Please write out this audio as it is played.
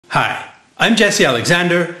Hi, I'm Jesse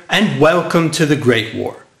Alexander, and welcome to The Great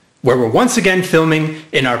War, where we're once again filming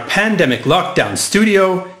in our pandemic lockdown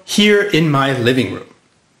studio here in my living room.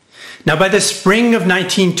 Now, by the spring of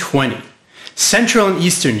 1920, Central and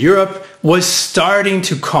Eastern Europe was starting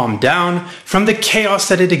to calm down from the chaos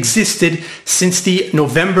that had existed since the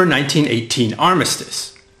November 1918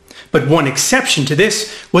 armistice. But one exception to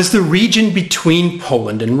this was the region between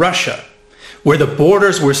Poland and Russia, where the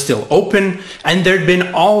borders were still open and there'd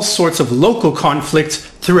been all sorts of local conflicts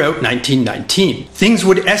throughout 1919. Things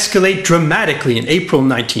would escalate dramatically in April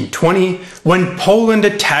 1920 when Poland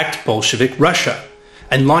attacked Bolshevik Russia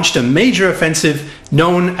and launched a major offensive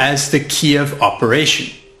known as the Kiev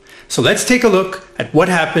Operation. So let's take a look at what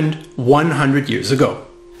happened 100 years ago.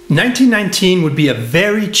 1919 would be a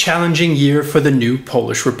very challenging year for the new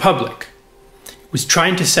Polish Republic. It was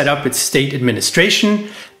trying to set up its state administration,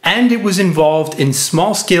 and it was involved in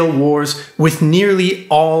small-scale wars with nearly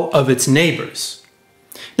all of its neighbors.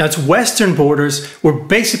 Now, its western borders were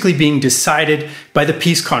basically being decided by the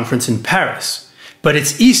peace conference in Paris, but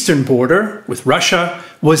its eastern border, with Russia,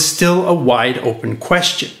 was still a wide-open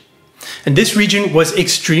question. And this region was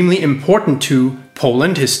extremely important to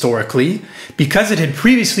Poland historically, because it had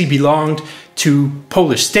previously belonged to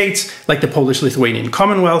Polish states like the Polish-Lithuanian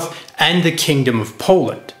Commonwealth and the Kingdom of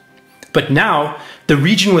Poland. But now, the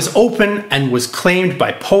region was open and was claimed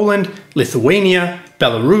by Poland, Lithuania,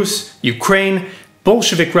 Belarus, Ukraine,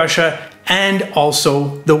 Bolshevik Russia, and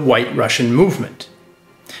also the White Russian movement.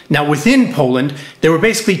 Now, within Poland, there were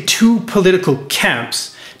basically two political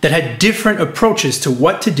camps that had different approaches to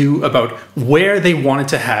what to do about where they wanted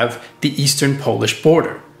to have the eastern Polish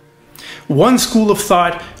border. One school of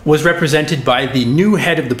thought was represented by the new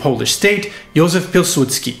head of the Polish state, Józef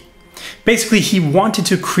Pilsudski. Basically, he wanted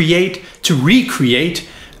to recreate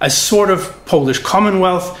a sort of Polish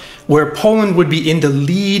Commonwealth where Poland would be in the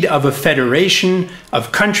lead of a federation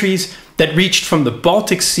of countries that reached from the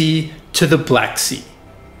Baltic Sea to the Black Sea.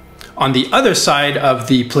 On the other side of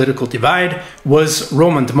the political divide was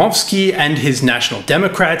Roman Dmowski and his National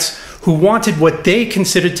Democrats, who wanted what they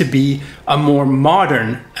considered to be a more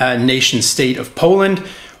modern nation-state of Poland,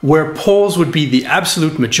 where Poles would be the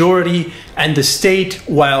absolute majority, and the state,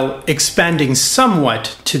 while expanding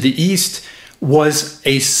somewhat to the east, was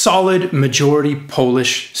a solid majority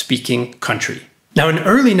Polish-speaking country. Now, in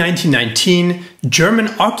early 1919, German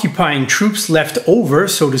occupying troops left over,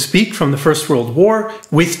 so to speak, from the First World War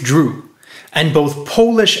withdrew, and both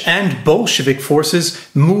Polish and Bolshevik forces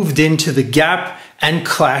moved into the gap and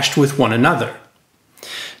clashed with one another.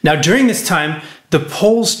 Now, during this time, the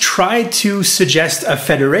Poles tried to suggest a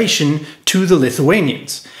federation to the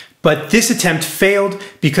Lithuanians, but this attempt failed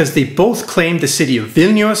because they both claimed the city of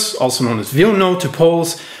Vilnius, also known as Vilno to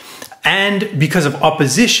Poles, and because of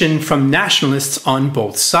opposition from nationalists on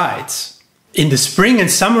both sides. In the spring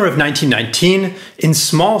and summer of 1919, in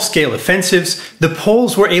small-scale offensives, the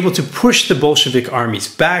Poles were able to push the Bolshevik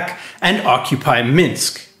armies back and occupy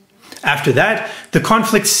Minsk. After that, the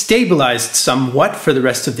conflict stabilized somewhat for the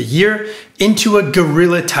rest of the year into a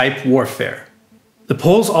guerrilla-type warfare. The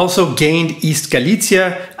Poles also gained East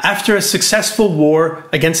Galicia after a successful war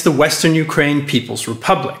against the Western Ukraine People's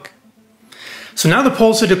Republic. So now the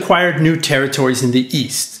Poles had acquired new territories in the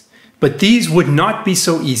east, but these would not be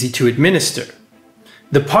so easy to administer.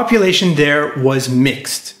 The population there was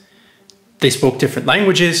mixed. They spoke different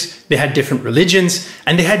languages, they had different religions,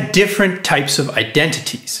 and they had different types of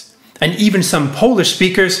identities. And even some Polish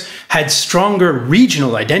speakers had stronger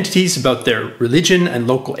regional identities about their religion and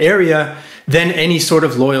local area than any sort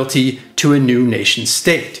of loyalty to a new nation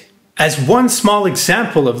state. As one small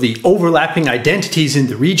example of the overlapping identities in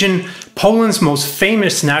the region, Poland's most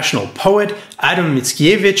famous national poet, Adam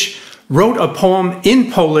Mickiewicz, wrote a poem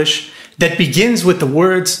in Polish that begins with the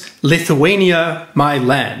words, "Lithuania, my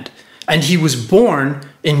land," and he was born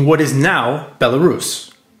in what is now Belarus.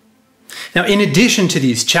 Now, in addition to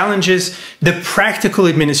these challenges, the practical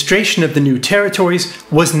administration of the new territories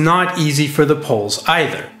was not easy for the Poles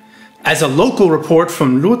either, as a local report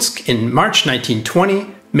from Lutsk in March 1920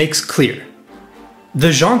 makes clear.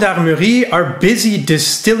 The gendarmerie are busy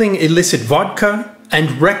distilling illicit vodka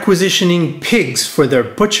and requisitioning pigs for their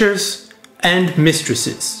butchers and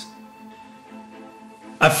mistresses.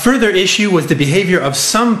 A further issue was the behavior of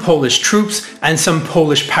some Polish troops and some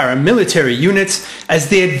Polish paramilitary units as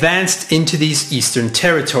they advanced into these eastern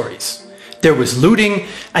territories. There was looting,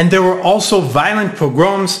 and there were also violent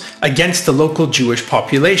pogroms against the local Jewish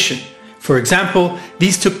population. For example,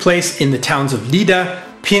 these took place in the towns of Lida,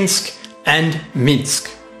 Pinsk, and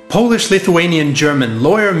Minsk. Polish-Lithuanian-German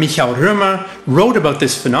lawyer Michał Römer wrote about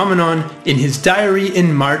this phenomenon in his diary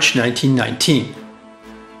in March 1919.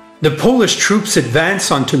 The Polish troops'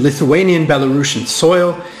 advance onto Lithuanian Belarusian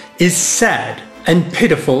soil is sad and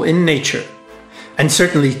pitiful in nature, and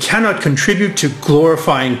certainly cannot contribute to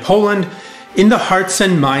glorifying Poland in the hearts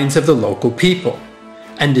and minds of the local people,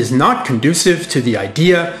 and is not conducive to the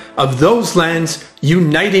idea of those lands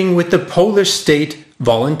uniting with the Polish state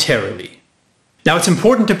voluntarily. Now it's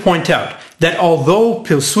important to point out that although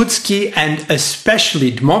Pilsudski and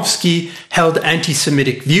especially Dmowski held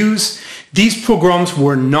anti-Semitic views, these pogroms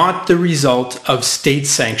were not the result of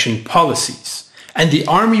state-sanctioned policies, and the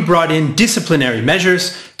army brought in disciplinary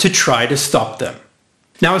measures to try to stop them.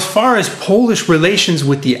 Now, as far as Polish relations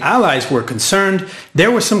with the Allies were concerned, there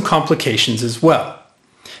were some complications as well.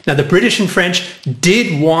 Now, the British and French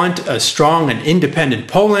did want a strong and independent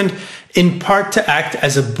Poland, in part to act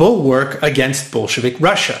as a bulwark against Bolshevik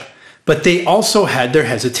Russia, but they also had their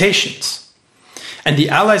hesitations. And the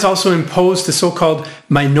Allies also imposed the so-called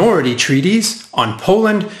minority treaties on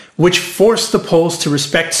Poland, which forced the Poles to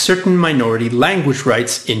respect certain minority language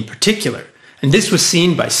rights in particular. And this was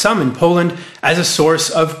seen by some in Poland as a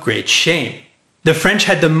source of great shame. The French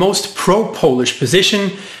had the most pro-Polish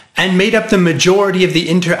position and made up the majority of the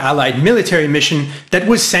inter-Allied military mission that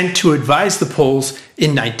was sent to advise the Poles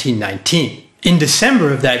in 1919. In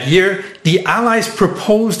December of that year, the Allies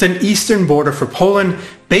proposed an eastern border for Poland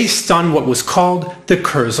based on what was called the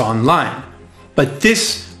Curzon Line. But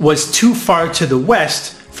this was too far to the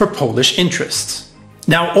west for Polish interests.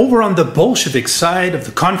 Now, over on the Bolshevik side of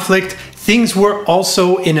the conflict, things were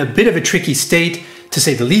also in a bit of a tricky state, to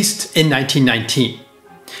say the least, in 1919.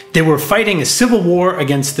 They were fighting a civil war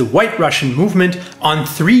against the White Russian movement on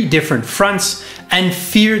 3 different fronts and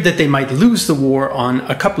feared that they might lose the war on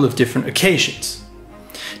a couple of different occasions.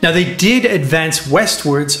 Now, they did advance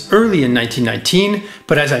westwards early in 1919,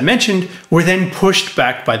 but as I mentioned, were then pushed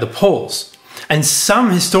back by the Poles. And some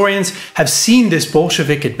historians have seen this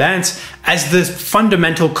Bolshevik advance as the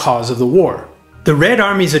fundamental cause of the war. The Red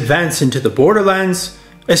Army's advance into the borderlands,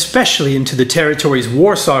 especially into the territories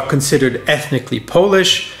Warsaw considered ethnically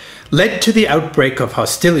Polish, led to the outbreak of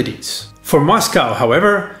hostilities. For Moscow,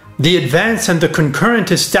 however, the advance and the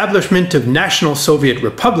concurrent establishment of national Soviet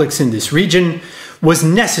republics in this region was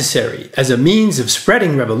necessary as a means of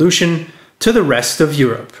spreading revolution to the rest of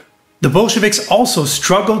Europe. The Bolsheviks also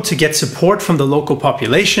struggled to get support from the local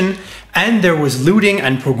population, and there was looting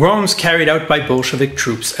and pogroms carried out by Bolshevik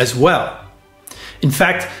troops as well. In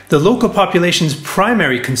fact, the local population's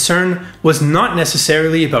primary concern was not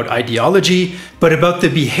necessarily about ideology, but about the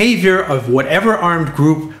behavior of whatever armed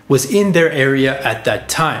group was in their area at that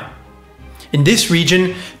time. In this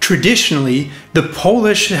region, traditionally, the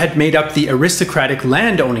Polish had made up the aristocratic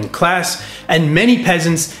landowning class, and many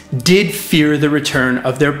peasants did fear the return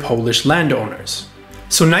of their Polish landowners.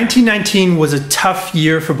 So 1919 was a tough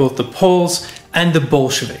year for both the Poles and the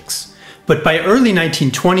Bolsheviks. But by early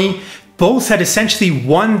 1920, both had essentially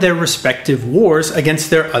won their respective wars against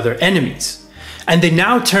their other enemies, and they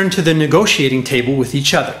now turned to the negotiating table with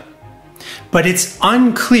each other. But it's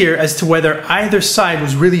unclear as to whether either side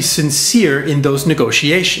was really sincere in those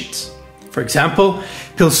negotiations. For example,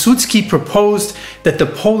 Pilsudski proposed that the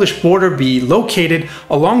Polish border be located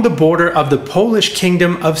along the border of the Polish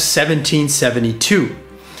Kingdom of 1772,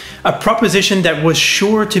 a proposition that was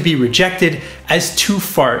sure to be rejected as too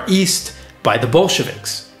far east by the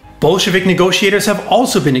Bolsheviks. Bolshevik negotiators have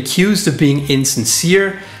also been accused of being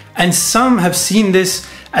insincere, and some have seen this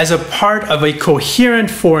as a part of a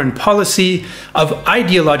coherent foreign policy of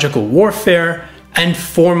ideological warfare and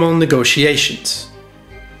formal negotiations.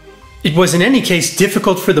 It was in any case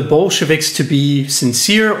difficult for the Bolsheviks to be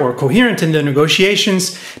sincere or coherent in their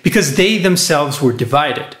negotiations because they themselves were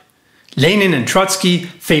divided. Lenin and Trotsky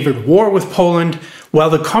favored war with Poland,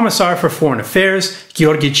 while the Commissar for Foreign Affairs,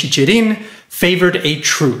 Georgy Chicherin, favored a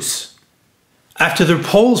truce. After the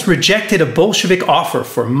Poles rejected a Bolshevik offer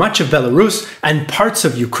for much of Belarus and parts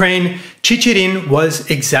of Ukraine, Chicherin was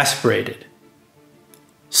exasperated.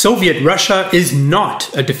 Soviet Russia is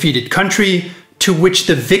not a defeated country to which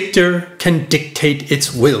the victor can dictate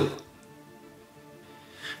its will.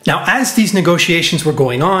 Now, as these negotiations were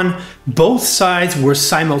going on, both sides were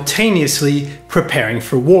simultaneously preparing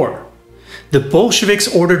for war. The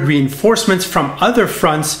Bolsheviks ordered reinforcements from other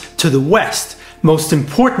fronts to the west, most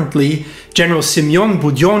importantly, General Semyon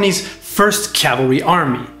Budyonny's 1st Cavalry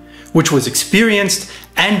Army, which was experienced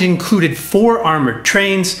and included 4 armored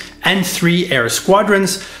trains and 3 air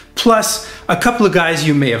squadrons, plus a couple of guys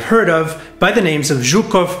you may have heard of by the names of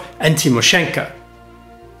Zhukov and Timoshenko.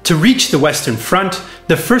 To reach the Western Front,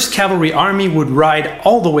 the 1st Cavalry Army would ride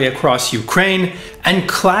all the way across Ukraine and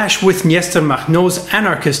clash with Nestor Makhno's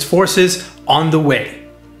anarchist forces on the way.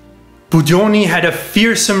 Budyonny had a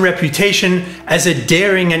fearsome reputation as a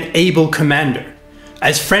daring and able commander,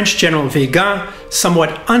 as French General Weygand somewhat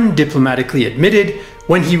undiplomatically admitted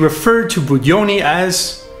when he referred to Budyonny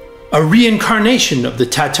as a reincarnation of the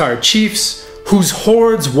Tatar chiefs whose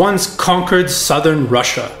hordes once conquered southern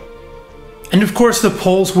Russia. And of course, the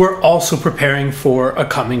Poles were also preparing for a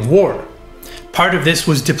coming war. Part of this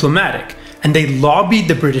was diplomatic, and they lobbied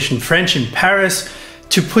the British and French in Paris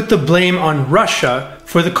to put the blame on Russia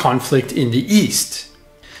for the conflict in the East.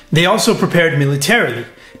 They also prepared militarily,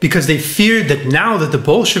 because they feared that now that the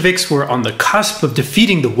Bolsheviks were on the cusp of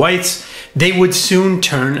defeating the Whites, they would soon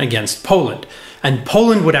turn against Poland, and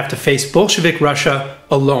Poland would have to face Bolshevik Russia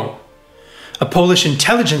alone. A Polish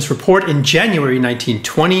intelligence report in January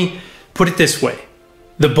 1920 put it this way: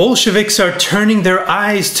 "The Bolsheviks are turning their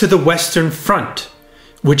eyes to the Western Front,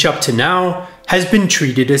 which up to now has been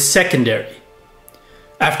treated as secondary.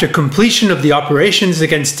 After completion of the operations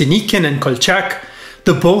against Denikin and Kolchak,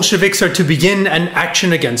 the Bolsheviks are to begin an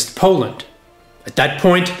action against Poland. At that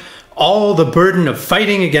point, all the burden of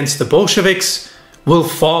fighting against the Bolsheviks will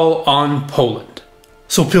fall on Poland."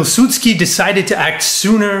 So Pilsudski decided to act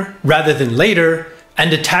sooner rather than later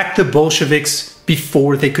and attack the Bolsheviks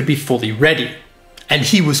before they could be fully ready. And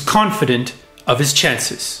he was confident of his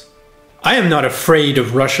chances. "I am not afraid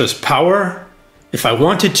of Russia's power. If I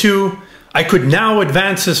wanted to, I could now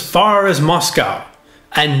advance as far as Moscow,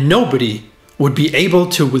 and nobody would be able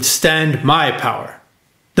to withstand my power."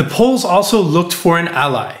 The Poles also looked for an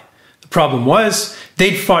ally. The problem was,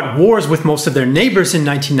 they'd fought wars with most of their neighbors in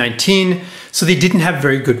 1919, so they didn't have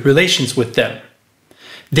very good relations with them.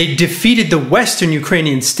 They'd defeated the western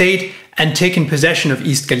Ukrainian state and taken possession of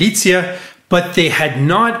East Galicia, but they had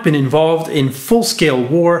not been involved in full-scale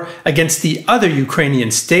war against the other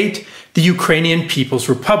Ukrainian state, the Ukrainian People's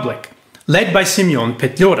Republic, led by Semyon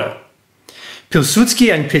Petlura.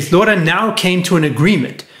 Pilsudski and Petlura now came to an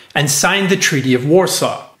agreement and signed the Treaty of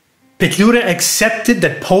Warsaw. Petlura accepted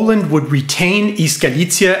that Poland would retain East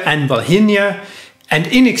Galicia and Volhynia, and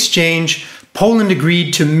in exchange, Poland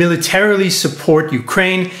agreed to militarily support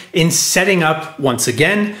Ukraine in setting up, once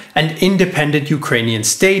again, an independent Ukrainian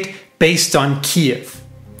state based on Kiev.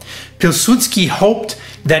 Pilsudski hoped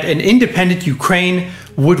that an independent Ukraine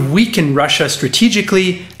would weaken Russia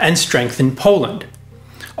strategically and strengthen Poland.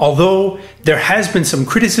 Although there has been some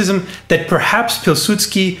criticism that perhaps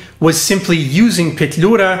Pilsudski was simply using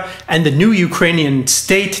Petlura and the new Ukrainian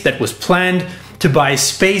state that was planned to buy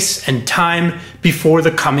space and time before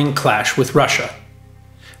the coming clash with Russia.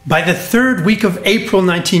 By the third week of April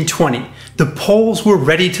 1920, the Poles were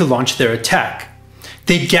ready to launch their attack.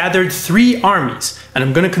 They gathered 3 armies, and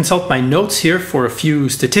I'm going to consult my notes here for a few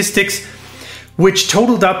statistics, which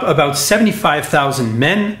totaled up about 75,000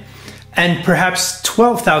 men, and perhaps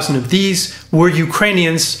 12,000 of these were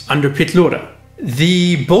Ukrainians under Petlura.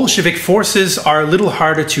 The Bolshevik forces are a little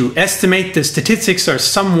harder to estimate. The statistics are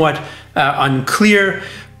somewhat unclear,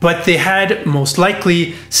 but they had most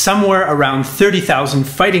likely somewhere around 30,000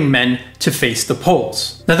 fighting men to face the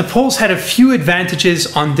Poles. Now, the Poles had a few advantages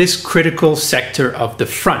on this critical sector of the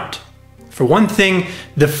front. For one thing,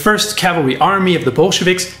 the 1st Cavalry Army of the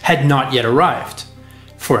Bolsheviks had not yet arrived.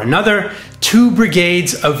 For another, 2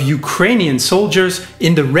 brigades of Ukrainian soldiers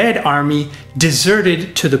in the Red Army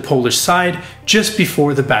deserted to the Polish side just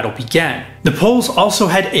before the battle began. The Poles also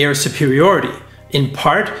had air superiority, in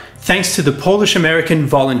part thanks to the Polish-American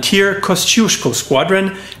volunteer Kościuszko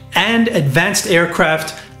Squadron and advanced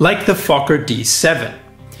aircraft like the Fokker D-7.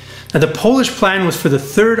 Now, the Polish plan was for the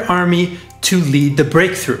 3rd Army to lead the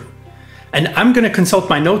breakthrough. And I'm going to consult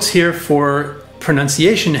my notes here for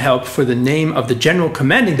pronunciation help for the name of the general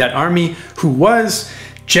commanding that army, who was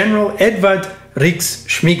General Edward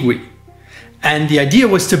Ryks-Śmigły. And the idea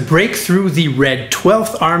was to break through the Red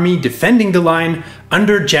 12th Army defending the line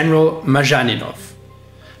under General Majaninov.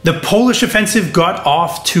 The Polish offensive got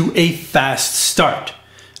off to a fast start,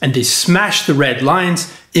 and they smashed the Red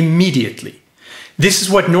lines immediately. This is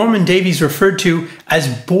what Norman Davies referred to as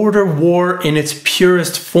border war in its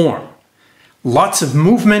purest form. Lots of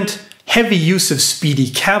movement, heavy use of speedy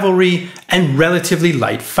cavalry, and relatively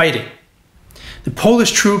light fighting. The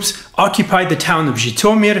Polish troops occupied the town of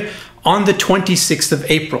Żytomir on the 26th of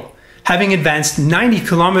April, having advanced 90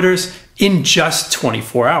 kilometers in just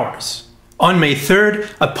 24 hours. On May 3rd,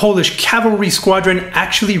 a Polish cavalry squadron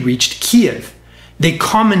actually reached Kiev. They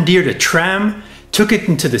commandeered a tram, took it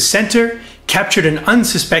into the center, captured an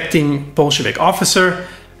unsuspecting Bolshevik officer,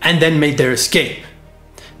 and then made their escape.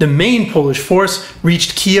 The main Polish force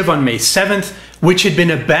reached Kiev on May 7th, which had been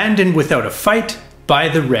abandoned without a fight by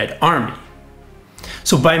the Red Army.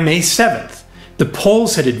 So by May 7th, the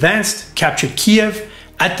Poles had advanced, captured Kiev,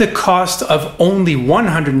 at the cost of only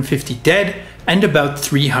 150 dead and about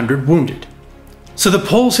 300 wounded. So the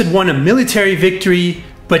Poles had won a military victory,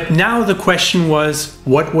 but now the question was,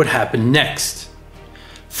 what would happen next?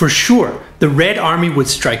 For sure, the Red Army would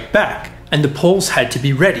strike back, and the Poles had to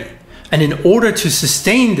be ready. And in order to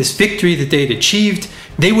sustain this victory that they had achieved,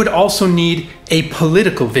 they would also need a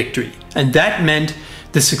political victory, and that meant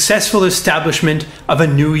the successful establishment of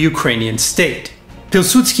a new Ukrainian state.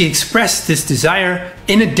 Pilsudski expressed this desire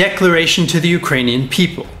in a declaration to the Ukrainian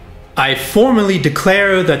people. I formally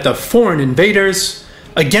declare that the foreign invaders,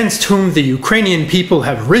 against whom the Ukrainian people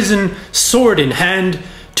have risen sword in hand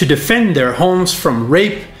to defend their homes from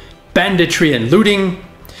rape, banditry and looting,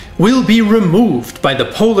 will be removed by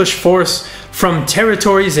the Polish force from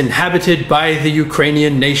territories inhabited by the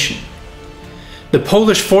Ukrainian nation. The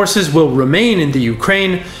Polish forces will remain in the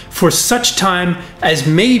Ukraine for such time as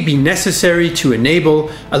may be necessary to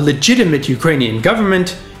enable a legitimate Ukrainian government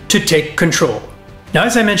to take control. Now,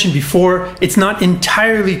 as I mentioned before, it's not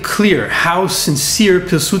entirely clear how sincere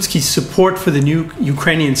Pilsudski's support for the new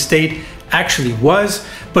Ukrainian state actually was,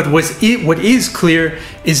 but what is clear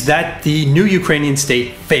is that the new Ukrainian state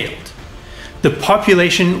failed. The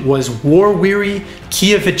population was war-weary,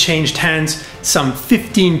 Kiev had changed hands some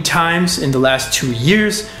 15 times in the last 2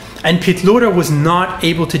 years, and Petlura was not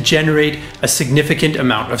able to generate a significant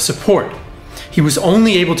amount of support. He was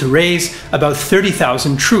only able to raise about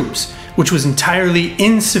 30,000 troops, which was entirely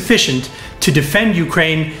insufficient to defend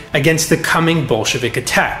Ukraine against the coming Bolshevik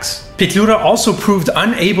attacks. Petlura also proved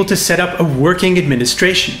unable to set up a working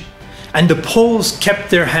administration, and the Poles kept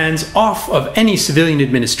their hands off of any civilian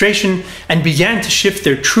administration and began to shift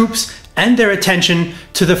their troops and their attention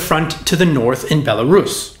to the front to the north in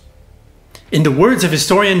Belarus. In the words of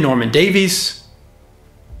historian Norman Davies,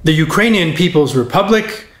 "The Ukrainian People's Republic,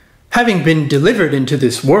 having been delivered into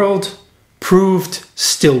this world, proved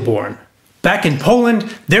stillborn." Back in Poland,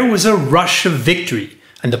 there was a rush of victory,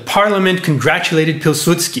 and the parliament congratulated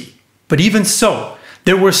Pilsudski. But even so,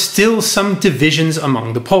 there were still some divisions among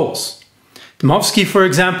the Poles. Dmowski, for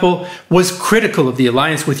example, was critical of the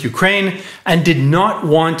alliance with Ukraine and did not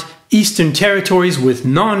want eastern territories with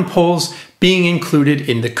non-Poles being included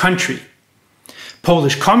in the country.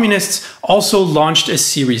 Polish communists also launched a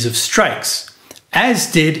series of strikes, as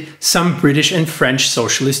did some British and French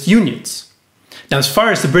socialist unions. Now, as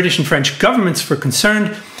far as the British and French governments were concerned,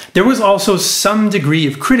 there was also some degree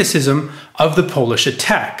of criticism of the Polish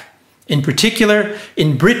attack. In particular,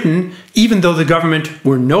 in Britain, even though the government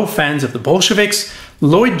were no fans of the Bolsheviks,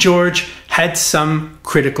 Lloyd George had some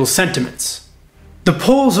critical sentiments. The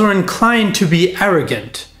Poles are inclined to be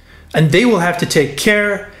arrogant, and they will have to take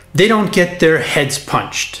care they don't get their heads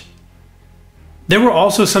punched. There were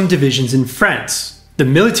also some divisions in France.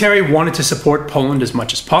 The military wanted to support Poland as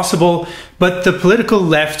much as possible, but the political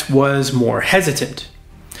left was more hesitant.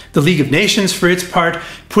 The League of Nations, for its part,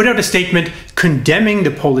 put out a statement condemning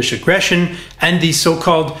the Polish aggression and the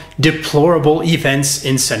so-called deplorable events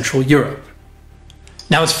in Central Europe.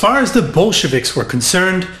 Now, as far as the Bolsheviks were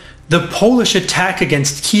concerned, the Polish attack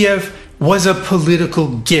against Kiev was a political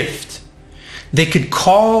gift. They could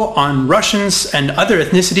call on Russians and other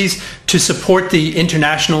ethnicities to support the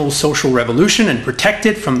international social revolution and protect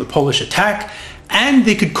it from the Polish attack, and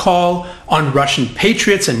they could call on Russian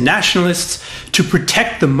patriots and nationalists to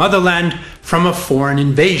protect the motherland from a foreign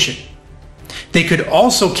invasion. They could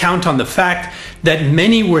also count on the fact that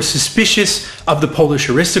many were suspicious of the Polish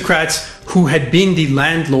aristocrats who had been the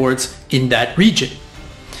landlords in that region.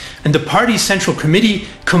 And the party's Central Committee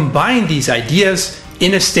combined these ideas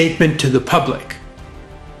in a statement to the public.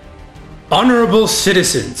 Honorable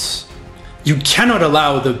citizens, you cannot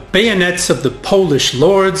allow the bayonets of the Polish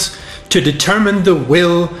lords to determine the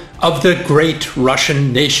will of the great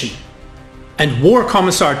Russian nation. And War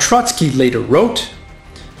Commissar Trotsky later wrote,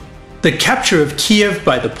 "The capture of Kiev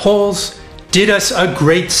by the Poles did us a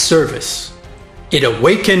great service. It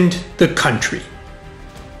awakened the country."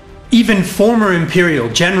 Even former Imperial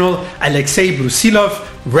General Alexei Brusilov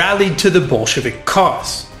rallied to the Bolshevik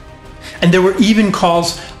cause. And there were even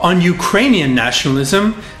calls on Ukrainian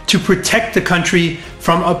nationalism to protect the country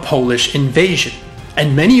from a Polish invasion.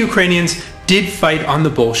 And many Ukrainians did fight on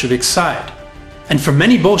the Bolshevik side. And for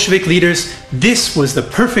many Bolshevik leaders, this was the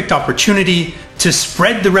perfect opportunity to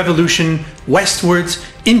spread the revolution westwards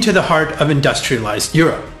into the heart of industrialized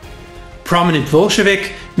Europe. Prominent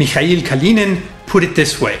Bolshevik Mikhail Kalinin put it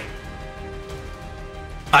this way: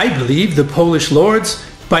 "I believe the Polish lords,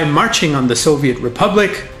 by marching on the Soviet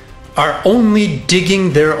Republic, are only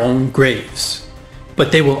digging their own graves.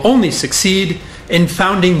 But they will only succeed in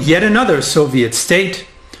founding yet another Soviet state,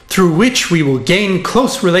 through which we will gain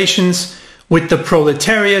close relations with the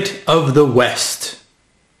proletariat of the West.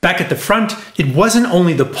 Back at the front, it wasn't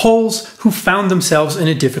only the Poles who found themselves in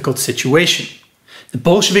a difficult situation. The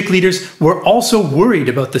Bolshevik leaders were also worried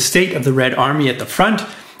about the state of the Red Army at the front,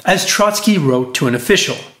 as Trotsky wrote to an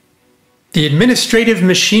official. The administrative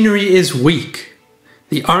machinery is weak.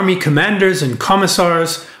 The army commanders and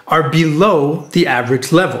commissars are below the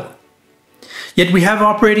average level. Yet we have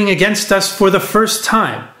operating against us for the first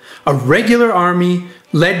time a regular army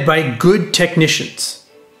led by good technicians.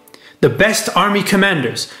 The best army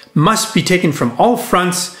commanders must be taken from all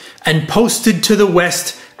fronts and posted to the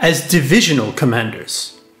west as divisional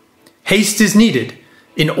commanders. Haste is needed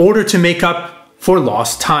in order to make up for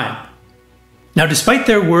lost time. Now, despite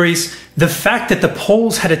their worries, the fact that the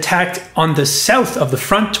Poles had attacked on the south of the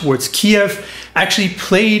front towards Kiev actually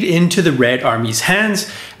played into the Red Army's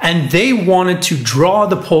hands, and they wanted to draw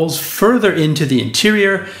the Poles further into the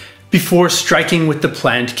interior before striking with the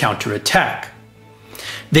planned counterattack.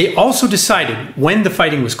 They also decided, when the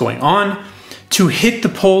fighting was going on, to hit the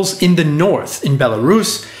Poles in the north in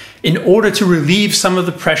Belarus in order to relieve some of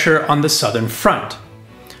the pressure on the southern front.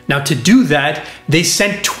 Now, to do that, they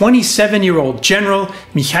sent 27-year-old General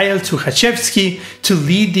Mikhail Tukhachevsky to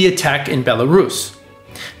lead the attack in Belarus.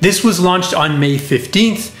 This was launched on May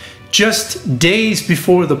 15th, just days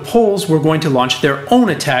before the Poles were going to launch their own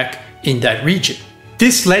attack in that region.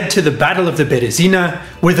 This led to the Battle of the Berezina,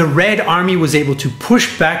 where the Red Army was able to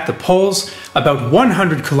push back the Poles about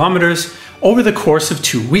 100 kilometers over the course of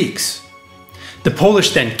 2 weeks. The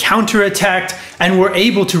Polish then counterattacked and were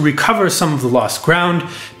able to recover some of the lost ground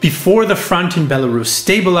before the front in Belarus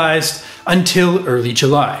stabilized until early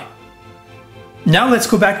July. Now let's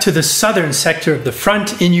go back to the southern sector of the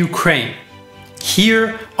front in Ukraine.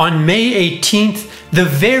 Here, on May 18th, the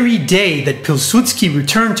very day that Pilsudski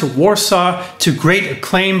returned to Warsaw to great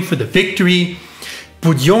acclaim for the victory,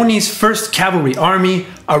 Budyonny's 1st Cavalry Army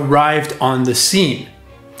arrived on the scene.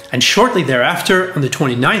 And shortly thereafter, on the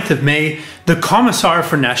 29th of May, the Commissar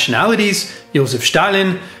for Nationalities, Josef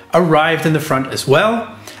Stalin, arrived in the front as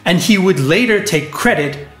well, and he would later take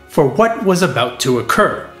credit for what was about to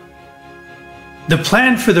occur. The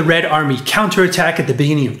plan for the Red Army counterattack at the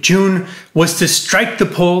beginning of June was to strike the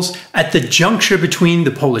Poles at the juncture between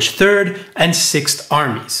the Polish 3rd and 6th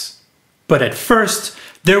armies. But at first,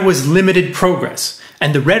 there was limited progress,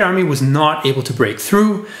 and the Red Army was not able to break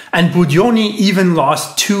through, and Budyonny even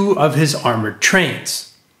lost 2 of his armored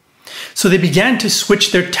trains. So they began to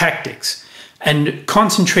switch their tactics and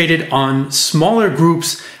concentrated on smaller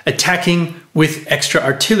groups attacking with extra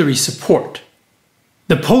artillery support.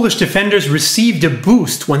 The Polish defenders received a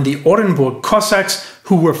boost when the Orenburg Cossacks,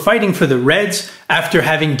 who were fighting for the Reds after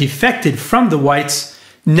having defected from the Whites,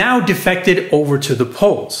 now defected over to the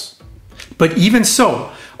Poles. But even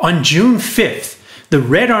so, on June 5th, the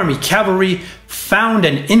Red Army cavalry found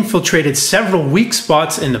and infiltrated several weak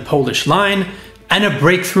spots in the Polish line, and a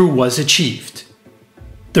breakthrough was achieved.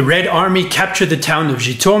 The Red Army captured the town of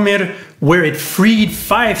Zhytomyr, where it freed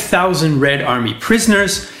 5,000 Red Army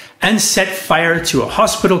prisoners and set fire to a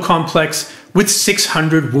hospital complex with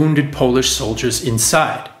 600 wounded Polish soldiers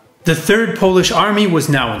inside. The 3rd Polish Army was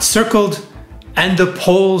now encircled, and the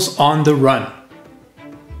Poles on the run.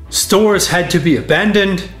 Stores had to be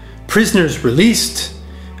abandoned, prisoners released,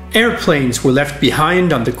 airplanes were left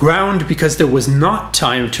behind on the ground because there was not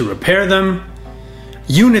time to repair them,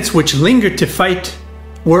 units which lingered to fight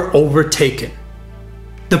were overtaken.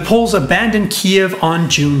 The Poles abandoned Kiev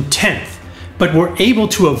on June 10th, but were able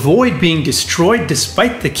to avoid being destroyed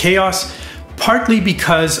despite the chaos, partly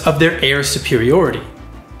because of their air superiority.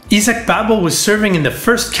 Isaac Babel was serving in the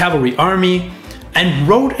 1st Cavalry Army and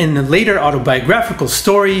wrote in a later autobiographical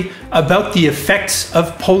story about the effects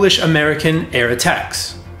of Polish-American air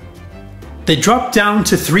attacks. They dropped down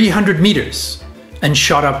to 300 meters and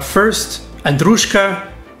shot up first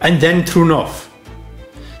Andrushka and then Trunov.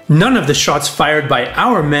 None of the shots fired by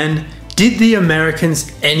our men did the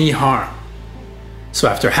Americans any harm. So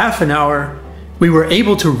after half an hour, we were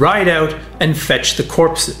able to ride out and fetch the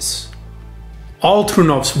corpses. All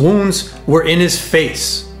Trunov's wounds were in his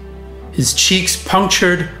face, his cheeks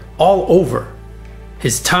punctured all over,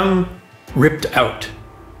 his tongue ripped out.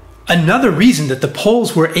 Another reason that the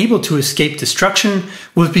Poles were able to escape destruction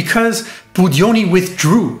was because Budyonny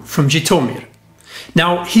withdrew from Zhytomyr.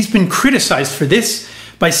 Now, he's been criticized for this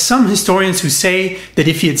by some historians who say that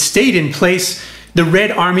if he had stayed in place, the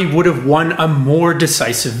Red Army would have won a more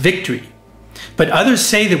decisive victory. But others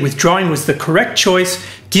say that withdrawing was the correct choice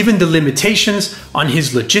given the limitations on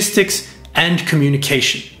his logistics and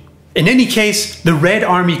communication. In any case, the Red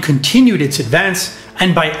Army continued its advance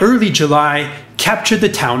and by early July captured the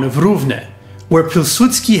town of Ruvne, where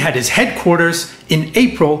Pilsudski had his headquarters in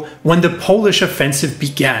April when the Polish offensive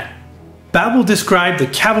began. Babel described the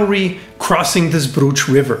cavalry crossing the Zbruch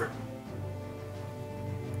River.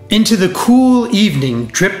 Into the cool evening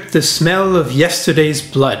dripped the smell of yesterday's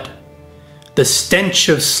blood, the stench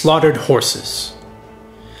of slaughtered horses.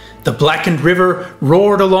 The blackened river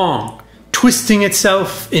roared along, twisting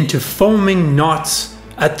itself into foaming knots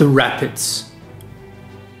at the rapids.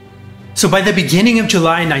 So by the beginning of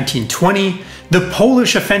July 1920, the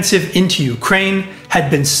Polish offensive into Ukraine had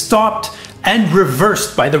been stopped and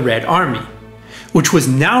reversed by the Red Army, which was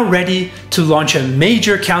now ready to launch a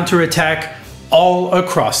major counterattack all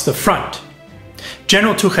across the front.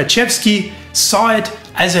 General Tuchachevsky saw it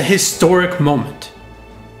as a historic moment.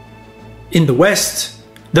 In the West,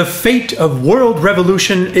 the fate of world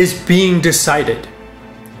revolution is being decided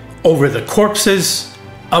over the corpses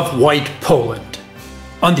of white Poland.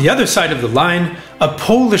 On the other side of the line, a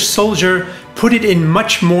Polish soldier put it in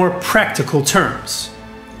much more practical terms.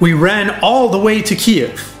 We ran all the way to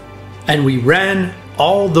Kiev, and we ran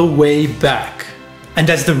all the way back. And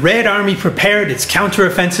as the Red Army prepared its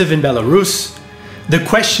counteroffensive in Belarus, the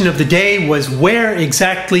question of the day was where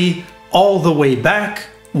exactly all the way back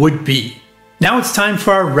would be. Now it's time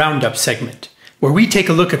for our roundup segment, where we take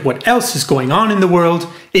a look at what else is going on in the world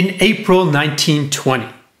in April 1920.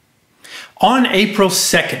 On April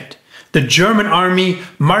 2nd, the German army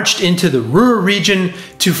marched into the Ruhr region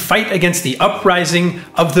to fight against the uprising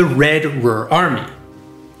of the Red Ruhr Army.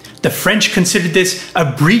 The French considered this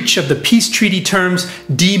a breach of the peace treaty terms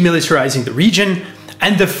demilitarizing the region,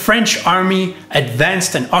 and the French army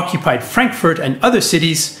advanced and occupied Frankfurt and other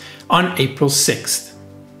cities on April 6th.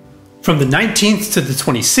 From the 19th to the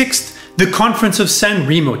 26th, the Conference of San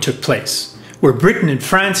Remo took place, where Britain and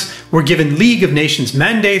France were given League of Nations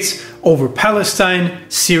mandates over Palestine,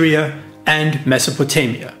 Syria, and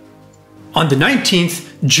Mesopotamia. On the 19th,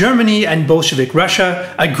 Germany and Bolshevik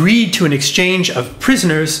Russia agreed to an exchange of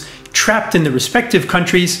prisoners trapped in the respective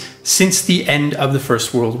countries since the end of the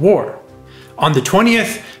First World War. On the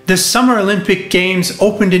 20th, the Summer Olympic Games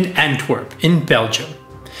opened in Antwerp, in Belgium,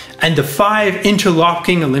 and the 5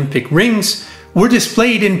 interlocking Olympic rings were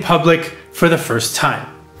displayed in public for the first time.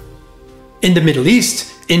 In the Middle East,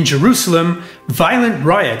 in Jerusalem, violent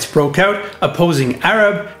riots broke out opposing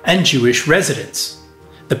Arab and Jewish residents.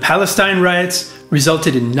 The Palestine riots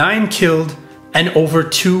resulted in 9 killed and over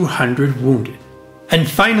 200 wounded. And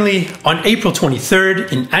finally, on April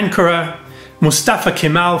 23rd in Ankara, Mustafa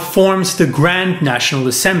Kemal forms the Grand National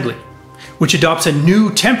Assembly, which adopts a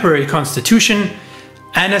new temporary constitution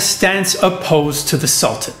and a stance opposed to the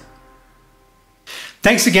Sultan.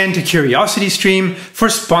 Thanks again to CuriosityStream for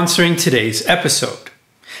sponsoring today's episode.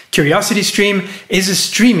 CuriosityStream is a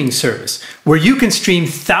streaming service where you can stream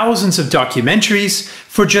thousands of documentaries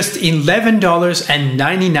for just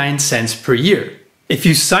 $11.99 per year. If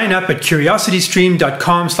you sign up at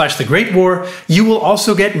curiositystream.com/thegreatwar, you will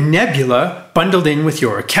also get Nebula bundled in with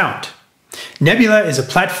your account. Nebula is a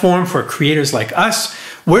platform for creators like us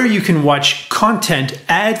where you can watch content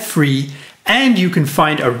ad-free and you can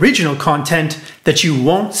find original content that you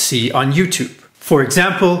won't see on YouTube. For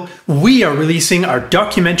example, we are releasing our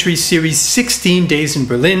documentary series 16 Days in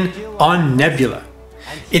Berlin on Nebula.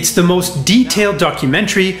 It's the most detailed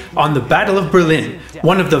documentary on the Battle of Berlin,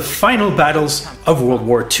 one of the final battles of World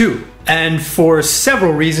War II. And for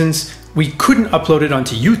several reasons, we couldn't upload it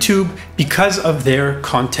onto YouTube because of their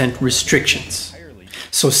content restrictions.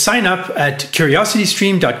 So sign up at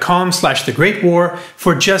curiositystream.com/thegreatwar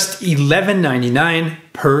for just $11.99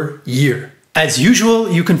 per year. As usual,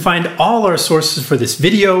 you can find all our sources for this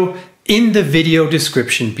video in the video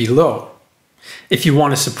description below. If you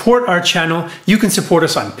want to support our channel, you can support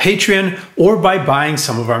us on Patreon or by buying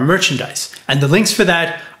some of our merchandise, and the links for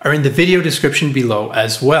that are in the video description below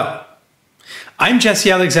as well. I'm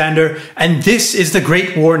Jesse Alexander, and this is The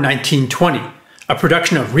Great War 1920, a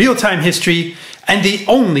production of Real-Time History and the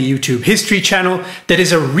only YouTube history channel that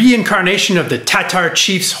is a reincarnation of the Tatar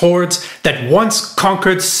chiefs' hordes that once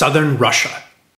conquered southern Russia.